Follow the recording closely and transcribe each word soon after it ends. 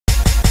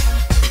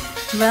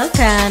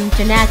Welcome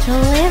to Natural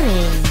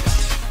Living.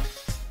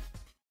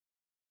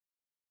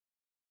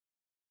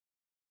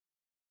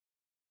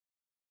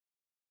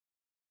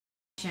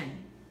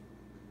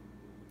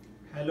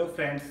 Hello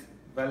friends,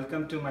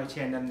 welcome to my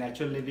channel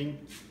Natural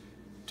Living.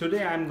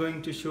 Today I am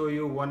going to show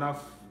you one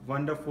of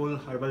wonderful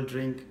herbal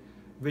drink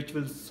which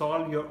will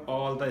solve your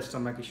all the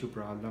stomach issue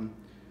problem.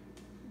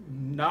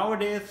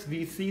 Nowadays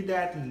we see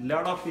that a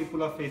lot of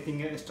people are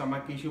facing a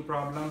stomach issue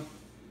problem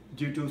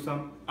due to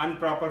some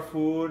improper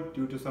food,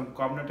 due to some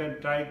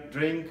carbonated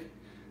drink.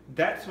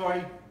 That's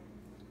why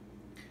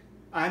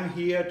I'm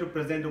here to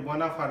present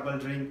one of herbal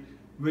drink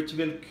which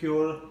will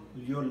cure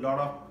your lot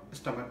of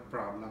stomach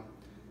problem.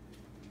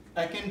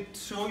 I can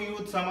show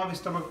you some of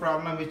stomach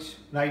problem which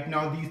right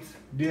now these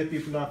dear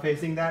people are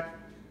facing that.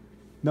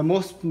 The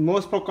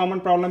most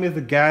common problem is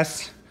the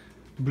gas,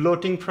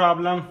 bloating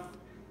problem,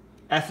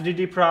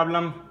 acidity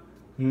problem,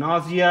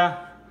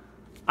 nausea,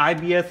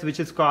 IBS which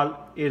is called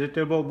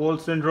irritable bowel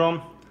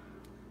syndrome,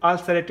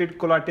 ulcerative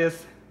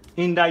colitis,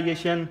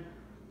 indigestion,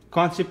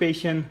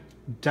 constipation,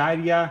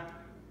 diarrhea,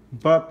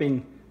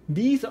 burping.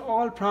 These are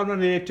all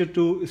problems related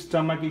to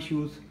stomach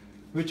issues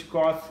which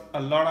cause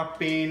a lot of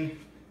pain.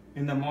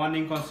 In the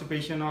morning,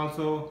 constipation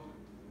also,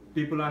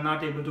 people are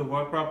not able to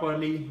work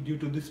properly due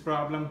to this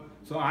problem.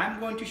 So I'm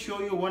going to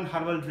show you one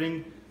herbal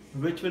drink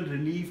which will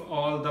relieve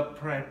all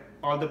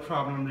the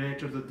problem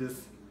related to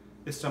this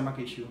stomach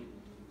issue.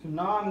 So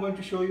now I'm going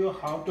to show you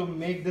how to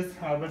make this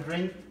herbal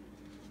drink,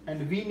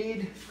 and we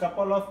need a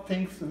couple of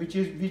things which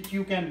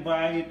you can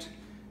buy it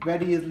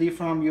very easily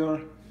from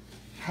your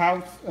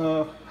house.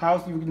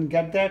 You can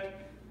get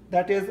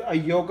that is a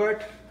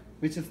yogurt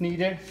which is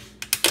needed.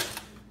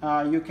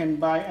 You can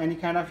buy any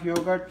kind of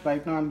yogurt.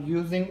 Right now I'm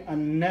using a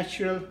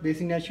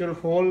basic natural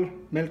whole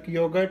milk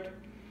yogurt.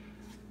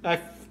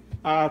 I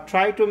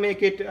try to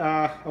make it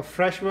a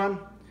fresh one,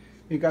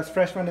 because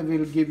fresh one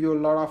will give you a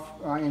lot of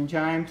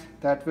enzymes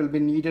that will be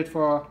needed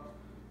for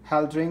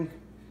health drink.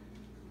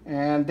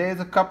 And there's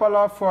a couple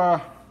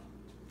of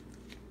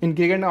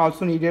ingredients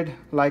also needed,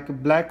 like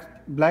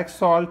black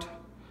salt,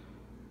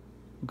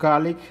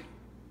 garlic,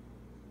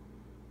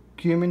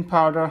 cumin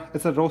powder,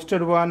 it's a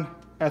roasted one,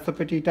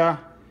 Asafoetida,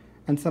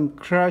 and some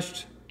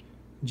crushed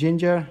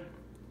ginger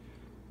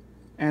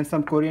and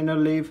some coriander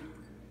leaf.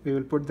 We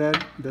will put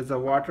that. There's a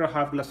water,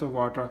 half glass of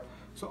water.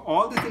 So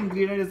all this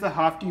ingredient is a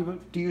half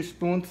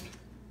teaspoons.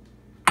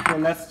 So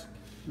let's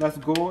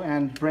go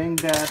and bring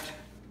that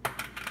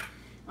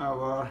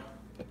our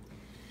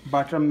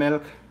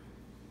buttermilk.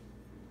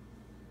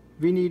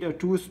 We need a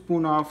 2 to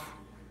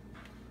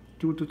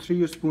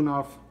 3 spoon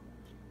of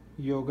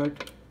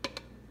yogurt.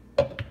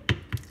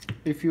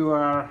 If you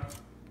are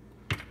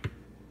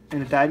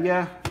in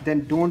diarrhea,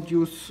 then don't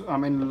use a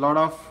lot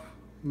of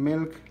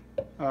milk.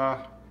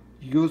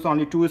 Use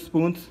only 2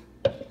 spoons,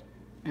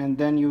 and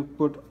then you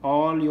put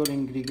all your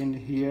ingredient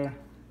here,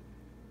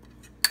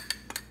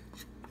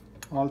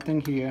 all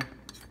thing here.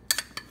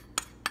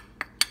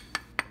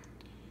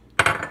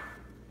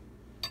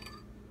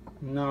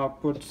 Now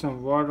put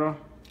some water,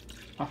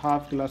 a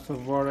half glass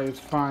of water is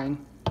fine,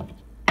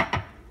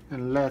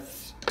 and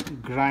let's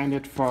grind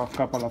it for a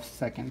couple of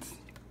seconds,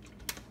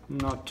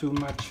 not too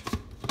much.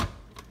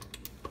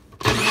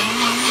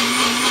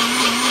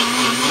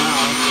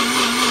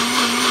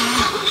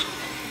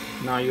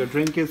 Now your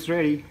drink is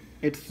ready.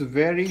 It's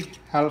very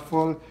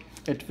helpful.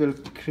 It will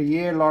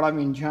create a lot of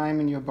enzyme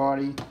in your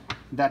body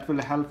that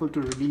will helpful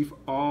to relieve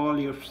all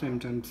your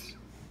symptoms.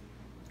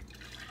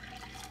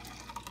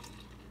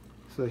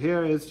 So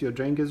here is your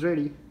drink is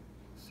ready.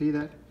 See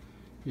that?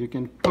 You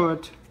can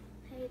put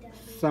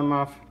some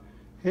of,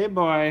 hey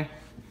boy,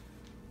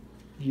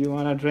 you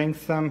want to drink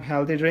some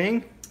healthy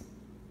drink?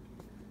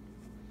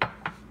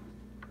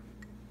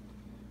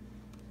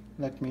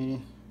 Let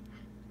me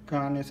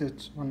garnish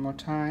it one more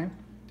time,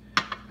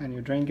 and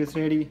your drink is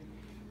ready.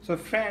 So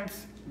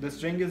friends,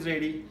 this drink is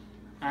ready.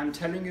 I'm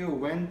telling you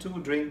when to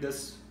drink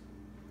this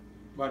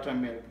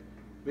buttermilk.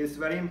 It's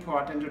very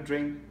important to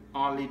drink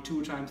only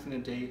 2 times in a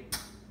day,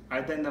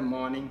 either in the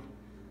morning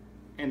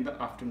and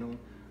the afternoon.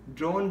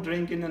 Don't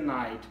drink in the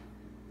night,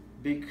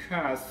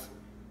 because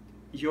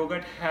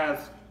yogurt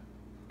has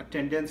a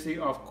tendency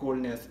of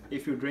coldness.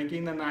 If you drink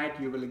in the night,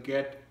 you will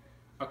get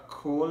a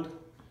cold.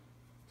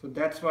 So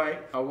that's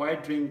why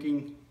avoid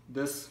drinking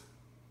this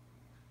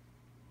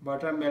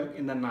buttermilk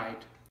in the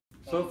night.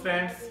 So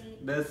friends,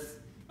 this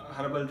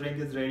herbal drink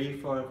is ready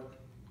for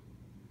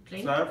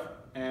serve.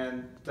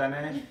 And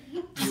Tane,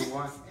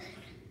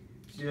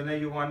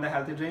 you want the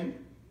healthy drink?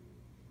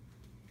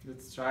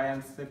 Let's try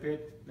and sip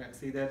it. Let's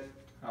see that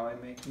how I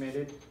made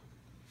it.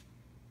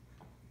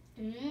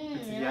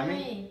 It's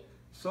yummy.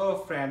 So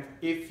friends,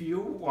 if you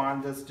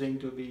want this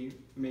drink to be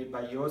made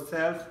by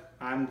yourself,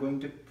 I'm going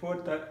to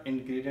put the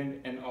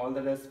ingredient and all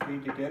the recipe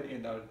detail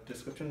in the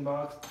description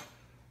box.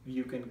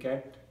 You can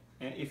get,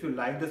 and if you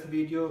like this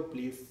video,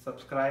 please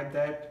subscribe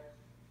that.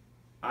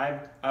 I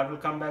will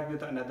come back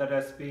with another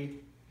recipe,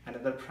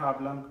 another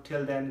problem.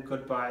 Till then,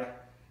 goodbye.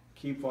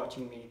 Keep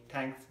watching me.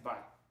 Thanks. Bye.